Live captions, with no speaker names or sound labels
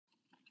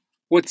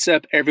What's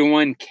up,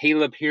 everyone?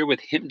 Caleb here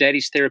with Hemp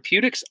Daddies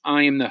Therapeutics.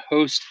 I am the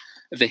host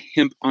of the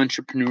Hemp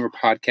Entrepreneur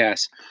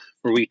Podcast,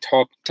 where we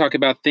talk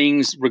about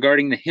things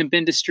regarding the hemp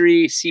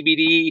industry,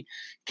 CBD,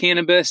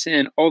 cannabis,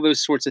 and all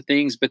those sorts of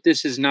things. But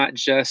this is not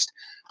just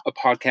a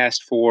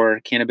podcast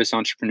for cannabis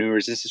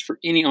entrepreneurs. This is for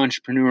any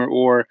entrepreneur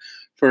or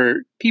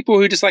for people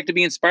who just like to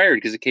be inspired,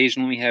 because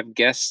occasionally we have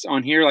guests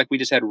on here. Like we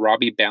just had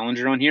Robbie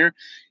Ballinger on here.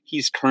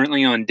 He's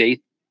currently on day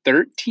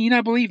 13, I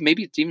believe.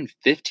 Maybe it's even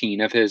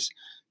 15 of his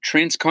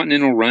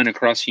transcontinental run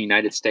across the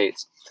United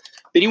States.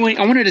 But anyway,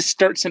 I wanted to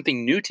start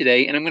something new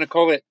today, and I'm going to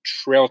call it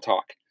Trail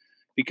Talk,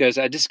 because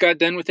I just got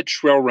done with a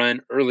trail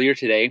run earlier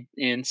today.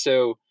 And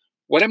so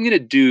what I'm going to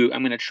do,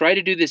 I'm going to try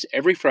to do this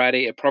every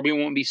Friday. It probably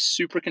won't be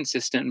super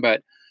consistent,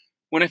 but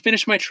when I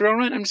finish my trail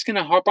run, I'm just going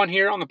to hop on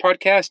here on the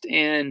podcast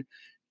and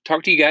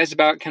talk to you guys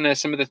about kind of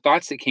some of the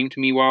thoughts that came to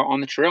me while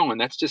on the trail.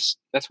 And that's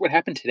what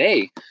happened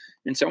today.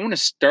 And so I want to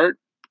start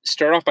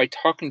off by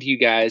talking to you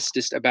guys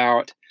just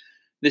about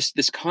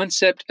this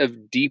concept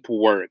of deep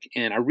work.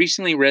 And I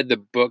recently read the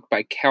book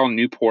by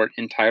Newport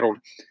entitled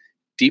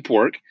Deep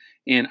Work.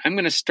 And I'm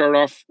going to start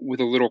off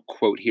with a little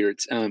quote here.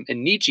 It's a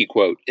Nietzsche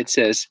quote. It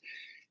says,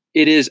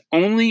 "It is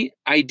only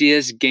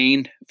ideas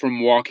gained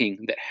from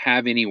walking that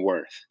have any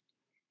worth."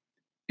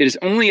 It is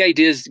only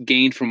ideas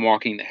gained from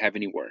walking that have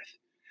any worth.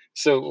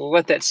 So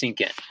let that sink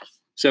in.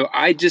 So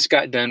I just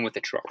got done with the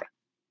trail run.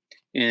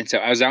 And so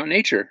I was out in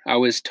nature. I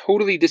was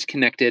totally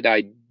disconnected.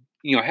 I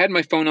had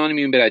my phone on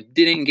me, but I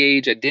didn't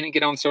engage. I didn't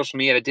get on social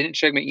media. I didn't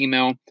check my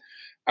email.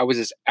 I was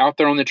just out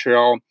there on the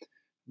trail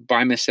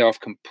by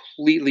myself,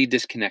 completely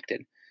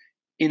disconnected.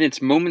 And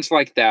it's moments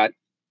like that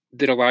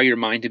that allow your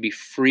mind to be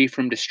free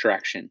from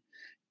distraction.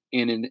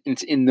 And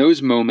it's in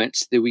those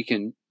moments that we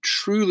can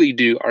truly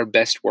do our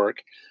best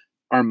work.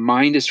 Our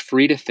mind is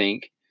free to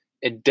think.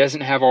 It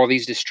doesn't have all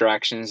these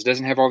distractions,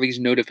 doesn't have all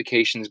these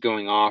notifications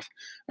going off,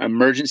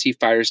 emergency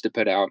fires to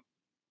put out.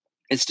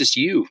 It's just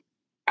you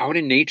out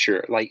in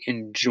nature, like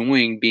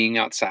enjoying being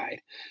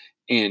outside.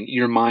 And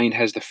your mind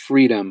has the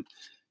freedom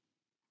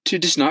to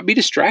just not be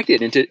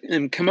distracted and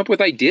to come up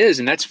with ideas.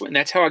 And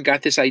that's how I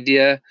got this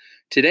idea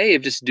today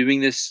of just doing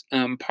this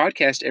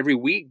podcast every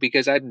week,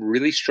 because I'd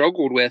really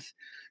struggled with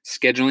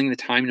scheduling the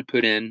time to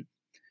put in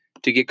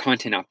to get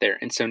content out there.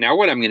 And so now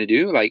what I'm going to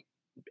do, like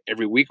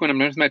every week when I'm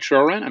done with my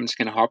trail run, I'm just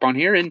going to hop on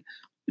here and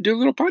do a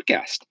little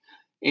podcast.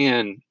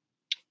 And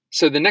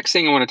so the next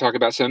thing I want to talk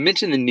about, so I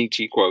mentioned the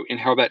Nietzsche quote and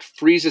how that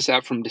frees us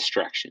out from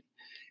distraction.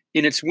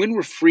 And it's when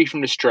we're free from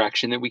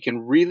distraction that we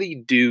can really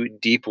do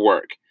deep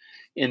work.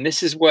 And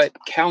this is what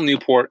Cal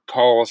Newport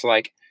calls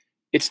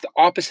it's the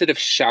opposite of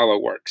shallow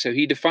work. So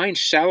he defines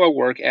shallow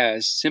work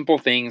as simple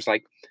things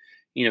like,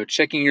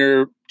 checking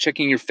your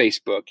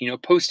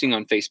Facebook, posting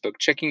on Facebook,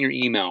 checking your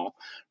email,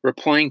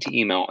 replying to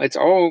email. It's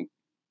all,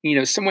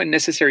 somewhat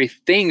necessary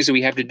things that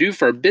we have to do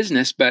for our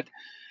business, but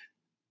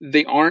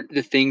they aren't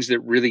the things that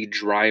really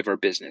drive our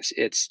business.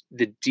 It's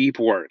the deep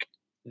work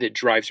that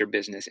drives our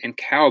business. And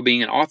Cal,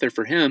 being an author,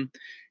 for him,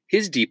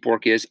 his deep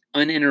work is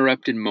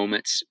uninterrupted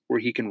moments where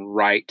he can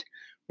write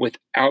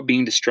without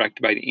being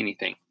distracted by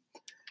anything.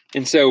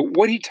 And so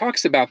what he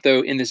talks about,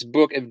 though, in this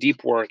book of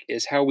deep work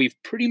is how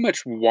we've pretty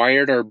much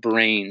wired our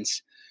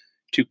brains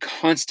to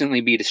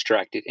constantly be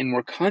distracted. And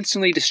we're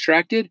constantly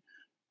distracted,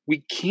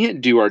 we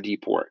can't do our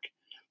deep work.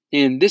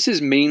 And this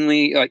is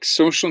mainly like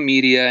social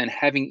media and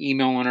having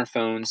email on our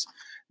phones.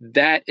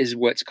 That is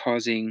what's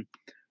causing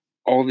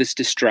all this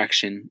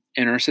distraction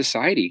in our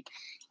society.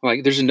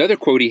 Like there's another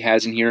quote he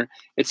has in here.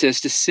 It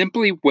says, "To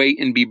simply wait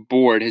and be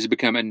bored has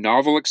become a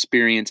novel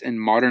experience in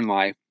modern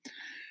life.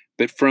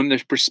 But from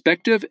the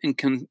perspective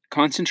and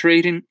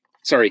concentrating,"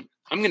 sorry,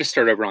 I'm going to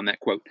start over on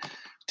that quote.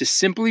 "To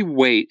simply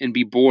wait and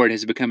be bored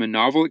has become a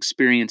novel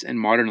experience in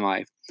modern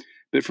life.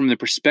 But from the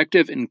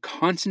perspective and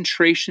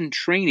concentration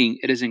training,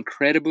 it is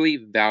incredibly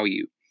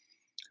valued."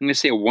 I'm going to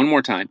say it one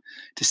more time.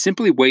 "To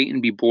simply wait and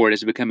be bored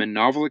has become a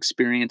novel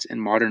experience in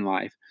modern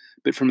life.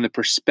 But from the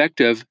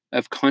perspective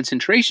of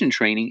concentration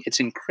training, it's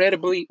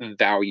incredibly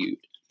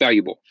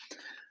valuable."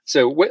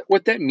 So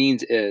what that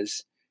means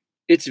is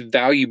it's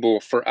valuable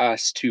for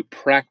us to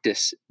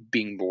practice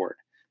being bored.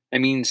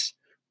 That means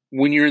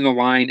when you're in the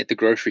line at the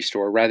grocery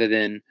store, rather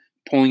than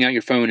pulling out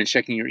your phone and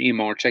checking your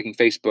email or checking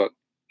Facebook,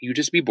 you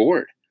just be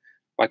bored.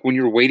 Like when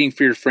you're waiting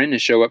for your friend to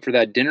show up for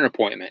that dinner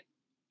appointment,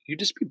 you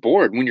just be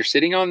bored. When you're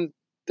sitting on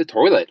the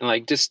toilet,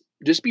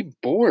 just be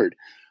bored.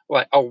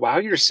 Like allow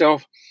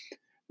yourself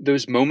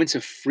those moments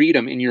of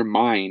freedom in your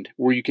mind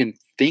where you can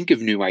think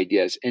of new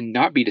ideas and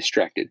not be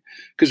distracted.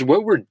 Because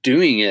what we're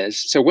doing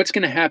is, so what's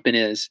going to happen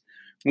is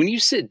when you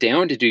sit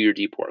down to do your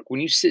deep work,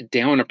 when you sit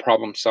down to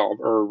problem solve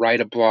or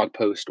write a blog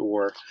post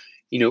or,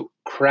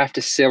 craft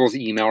a sales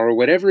email or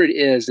whatever it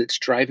is that's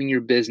driving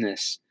your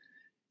business,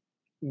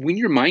 when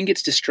your mind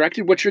gets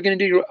distracted, what you're going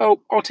to do,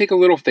 I'll take a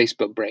little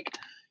Facebook break.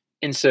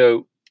 And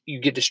so you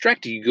get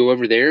distracted. You go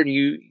over there and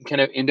you kind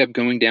of end up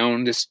going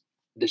down this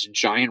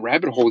giant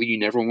rabbit hole that you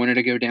never wanted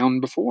to go down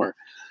before.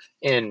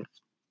 And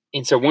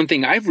so one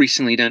thing I've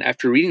recently done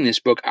after reading this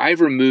book,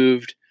 I've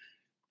removed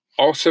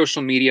all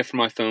social media from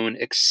my phone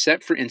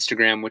except for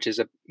Instagram, which is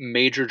a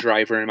major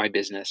driver in my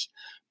business,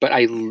 but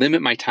I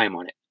limit my time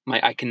on it.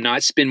 I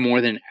cannot spend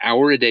more than an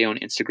hour a day on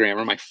Instagram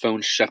or my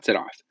phone shuts it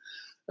off.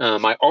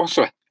 I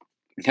also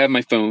have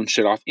my phone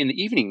shut off in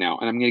the evening now,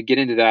 and I'm going to get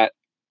into that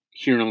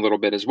here in a little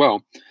bit as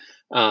well.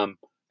 But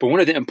one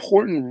of the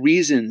important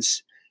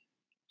reasons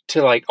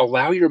to like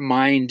allow your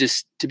mind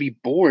just to be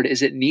bored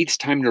is it needs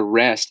time to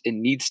rest. It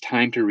needs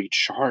time to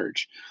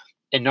recharge.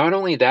 And not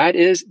only that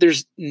is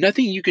there's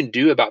nothing you can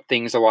do about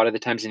things a lot of the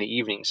times in the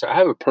evening. So I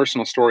have a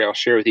personal story I'll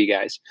share with you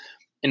guys.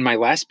 In my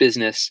last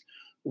business,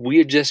 we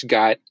had just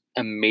got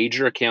a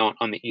major account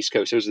on the East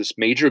Coast. It was this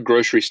major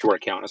grocery store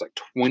account. It was like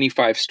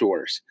 25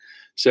 stores.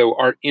 So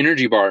our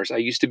energy bars, I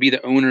used to be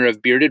the owner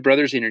of Bearded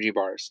Brothers Energy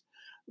Bars.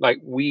 Like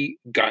we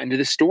got into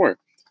the store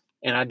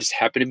and I just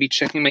happened to be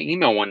checking my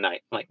email one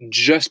night, like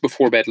just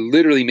before bed,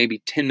 literally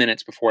maybe 10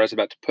 minutes before I was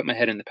about to put my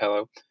head in the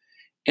pillow.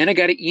 And I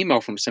got an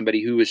email from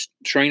somebody who was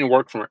trying to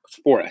work for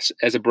us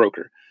as a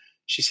broker.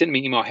 She sent me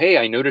an email, "Hey,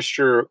 I noticed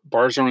your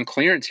bars are on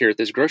clearance here at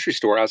this grocery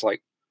store." I was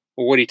like,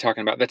 "Well, what are you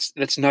talking about?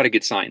 That's not a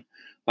good sign.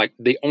 Like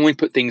they only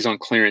put things on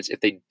clearance if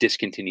they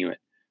discontinue it."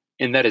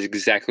 And that is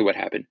exactly what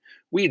happened.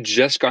 We had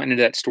just gotten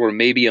into that store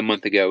maybe a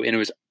month ago and it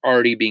was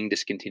already being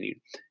discontinued.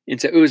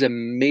 And so it was a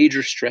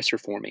major stressor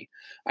for me.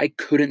 I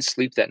couldn't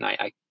sleep that night.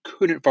 I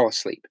couldn't fall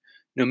asleep.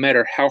 No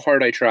matter how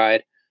hard I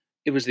tried,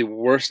 it was the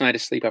worst night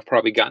of sleep I've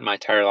probably gotten my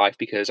entire life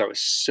because I was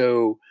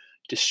so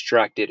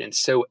distracted and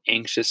so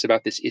anxious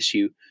about this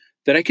issue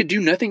that I could do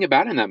nothing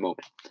about in that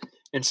moment.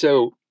 And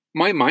so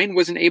my mind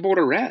wasn't able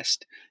to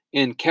rest.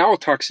 And Cal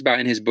talks about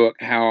in his book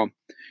how,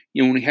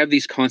 when we have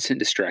these constant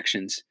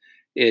distractions,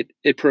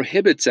 it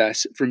prohibits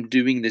us from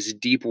doing this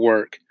deep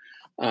work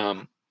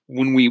when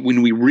we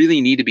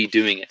really need to be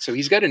doing it. So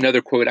he's got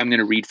another quote I'm going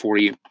to read for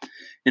you.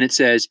 And it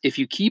says, "If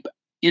you keep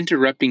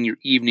interrupting your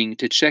evening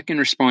to check and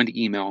respond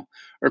to email,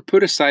 or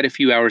put aside a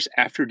few hours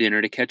after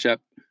dinner to catch up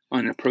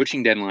on an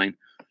approaching deadline,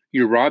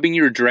 you're robbing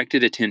your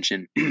directed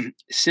attention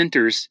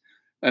centers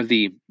of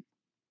the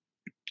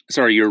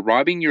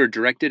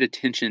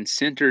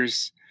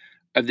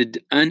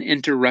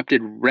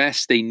uninterrupted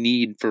rest they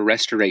need for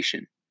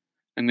restoration."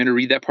 I'm going to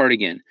read that part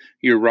again.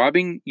 You're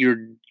robbing your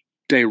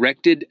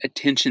directed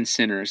attention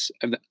centers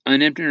of the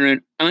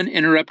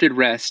uninterrupted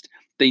rest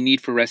they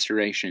need for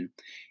restoration.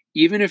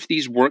 Even if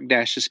these work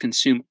dashes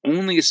consume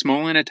only a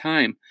small amount of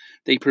time,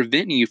 they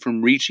prevent you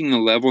from reaching the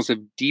levels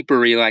of deeper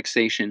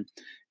relaxation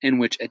in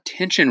which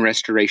attention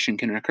restoration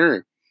can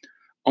occur.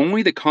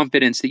 Only the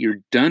confidence that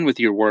you're done with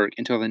your work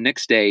until the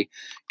next day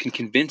can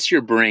convince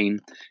your brain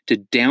to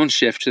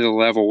downshift to the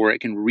level where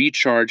it can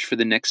recharge for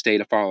the next day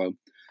to follow.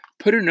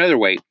 Put it another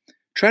way,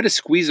 try to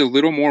squeeze a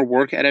little more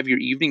work out of your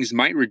evenings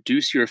might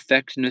reduce your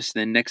effectiveness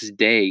the next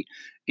day,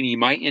 and you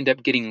might end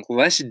up getting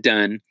less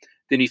done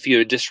than if you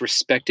had just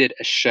respected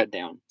a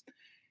shutdown.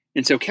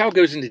 And so Cal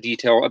goes into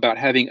detail about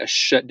having a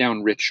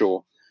shutdown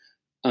ritual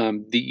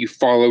that you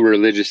follow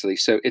religiously.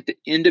 So at the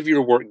end of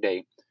your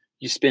workday,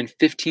 you spend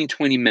 15,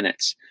 20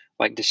 minutes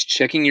like just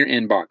checking your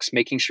inbox,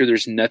 making sure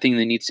there's nothing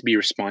that needs to be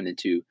responded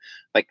to,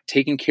 like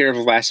taking care of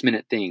last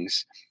minute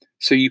things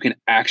so you can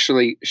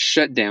actually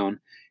shut down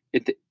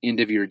at the end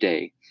of your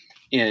day.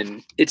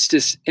 And this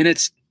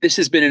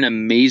has been an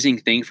amazing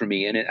thing for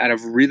me. And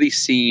I've really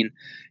seen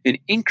an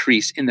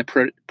increase in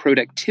the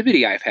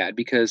productivity I've had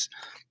because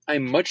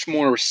I'm much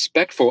more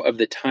respectful of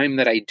the time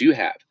that I do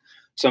have.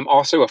 So I'm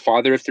also a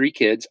father of 3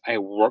 kids. I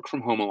work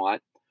from home a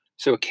lot.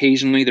 So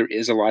occasionally there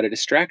is a lot of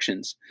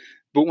distractions.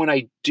 But when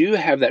I do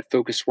have that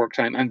focused work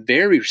time, I'm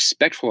very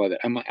respectful of it.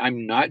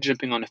 I'm not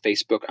jumping onto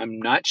Facebook. I'm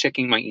not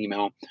checking my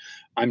email.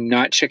 I'm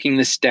not checking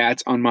the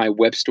stats on my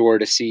web store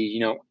to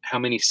see, how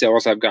many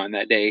sales I've gotten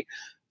that day.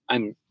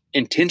 I'm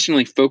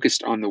intentionally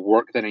focused on the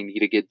work that I need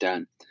to get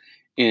done.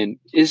 And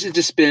this has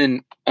just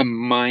been a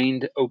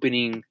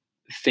mind-opening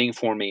thing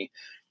for me.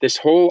 This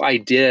whole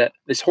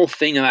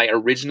thing that I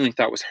originally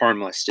thought was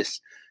harmless,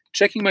 just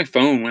checking my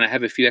phone when I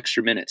have a few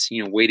extra minutes,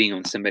 waiting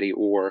on somebody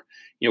or,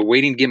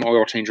 waiting to get my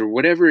oil change or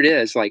whatever it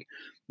is, like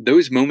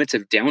those moments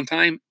of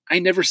downtime, I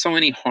never saw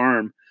any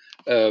harm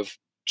of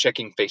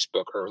checking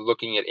Facebook or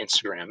looking at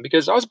Instagram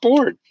because I was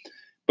bored.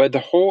 But the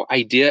whole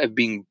idea of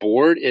being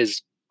bored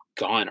is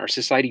gone. Our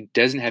society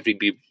doesn't have to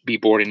be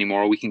bored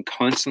anymore. We can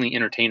constantly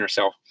entertain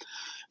ourselves.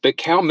 But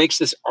Cal makes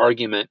this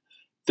argument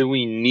that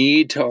we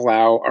need to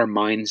allow our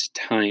minds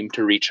time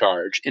to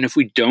recharge. And if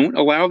we don't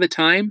allow the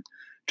time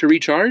to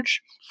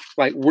recharge,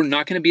 like we're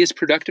not going to be as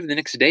productive the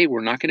next day.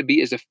 We're not going to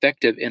be as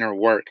effective in our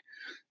work.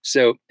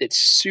 So it's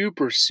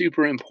super,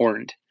 super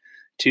important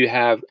to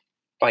have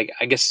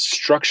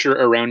structure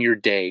around your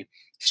day,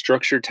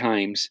 structured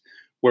times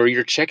where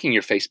you're checking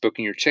your Facebook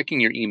and you're checking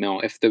your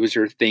email if those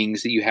are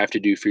things that you have to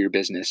do for your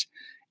business.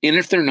 And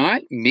if they're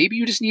not, maybe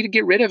you just need to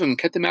get rid of them,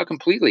 cut them out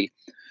completely.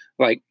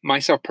 Like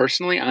myself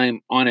personally,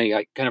 I'm on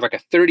a kind of like a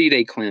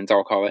 30-day cleanse,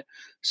 I'll call it.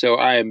 So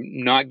I'm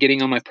not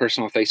getting on my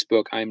personal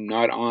Facebook. I'm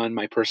not on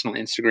my personal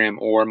Instagram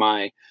or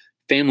my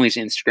family's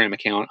Instagram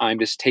account. I'm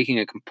just taking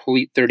a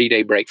complete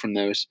 30-day break from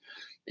those.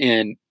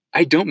 And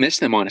I don't miss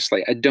them,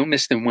 honestly. I don't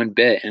miss them one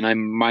bit, and I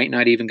might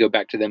not even go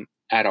back to them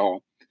at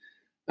all.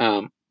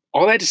 Um,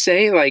 all that to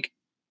say, like,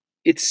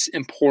 it's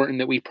important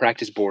that we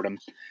practice boredom.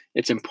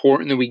 It's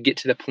important that we get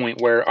to the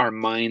point where our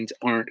minds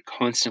aren't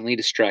constantly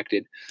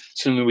distracted.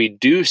 So when we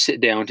do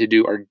sit down to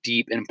do our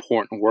deep,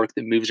 important work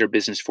that moves our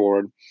business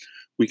forward,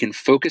 we can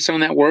focus on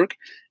that work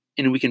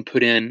and we can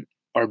put in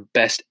our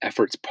best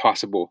efforts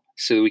possible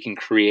so that we can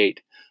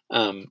create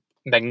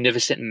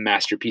magnificent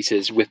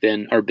masterpieces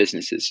within our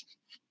businesses.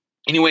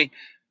 Anyway,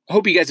 I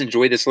hope you guys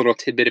enjoyed this little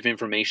tidbit of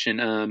information.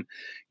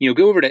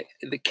 Go over to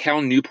the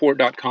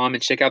calnewport.com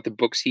and check out the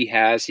books he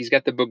has. He's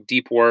got the book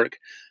Deep Work.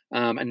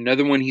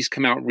 Another one he's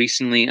come out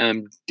recently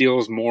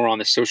deals more on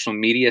the social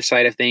media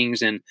side of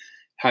things and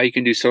how you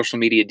can do social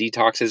media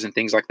detoxes and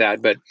things like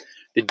that. But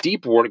the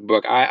Deep Work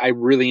book, I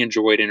really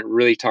enjoyed, and it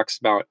really talks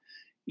about,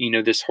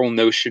 this whole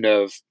notion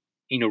of,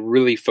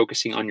 really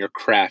focusing on your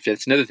craft.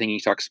 That's another thing he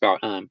talks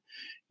about,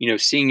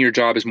 seeing your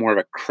job as more of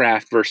a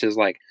craft versus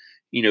like,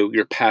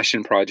 your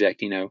passion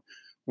project.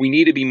 We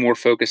need to be more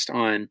focused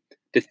on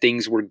the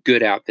things we're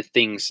good at, the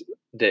things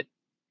that,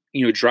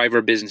 drive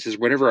our businesses,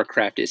 whatever our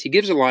craft is. He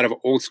gives a lot of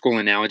old school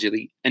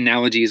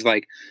analogies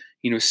like,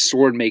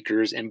 sword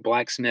makers and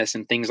blacksmiths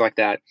and things like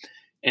that.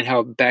 And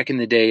how back in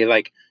the day,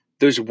 like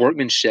those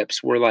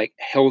workmanships were like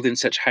held in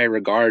such high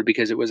regard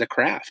because it was a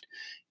craft.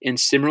 And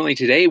similarly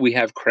today, we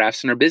have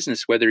crafts in our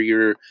business, whether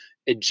you're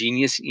a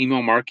genius in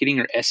email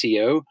marketing or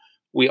SEO,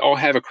 we all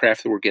have a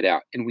craft that we're good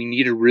at, and we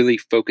need to really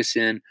focus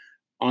in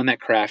on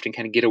that craft and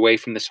kind of get away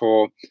from this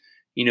whole,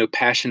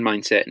 passion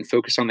mindset and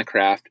focus on the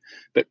craft,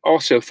 but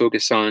also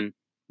focus on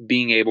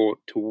being able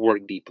to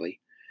work deeply.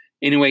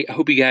 Anyway, I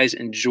hope you guys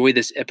enjoy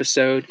this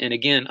episode. And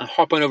again,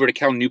 hop on over to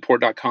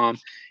calnewport.com.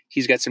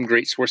 He's got some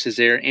great sources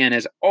there. And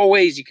as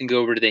always, you can go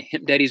over to the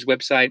Hemp Daddies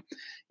website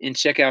and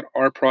check out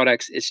our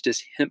products. It's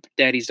just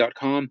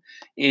hempdaddies.com.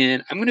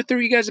 And I'm going to throw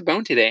you guys a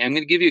bone today. I'm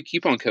going to give you a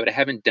coupon code. I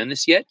haven't done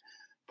this yet,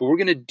 but we're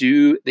going to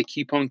do the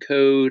coupon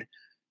code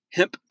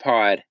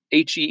HEMPPOD,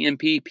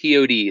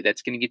 HEMPPOD.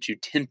 That's going to get you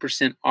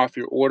 10% off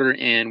your order,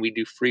 and we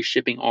do free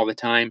shipping all the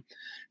time.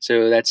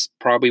 So that's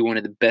probably one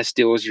of the best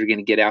deals you're going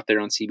to get out there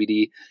on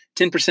CBD.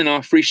 10%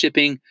 off, free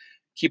shipping,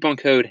 coupon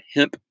code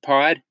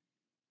HEMPPOD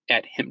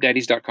at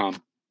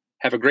hempdaddies.com.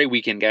 Have a great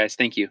weekend, guys.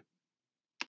 Thank you.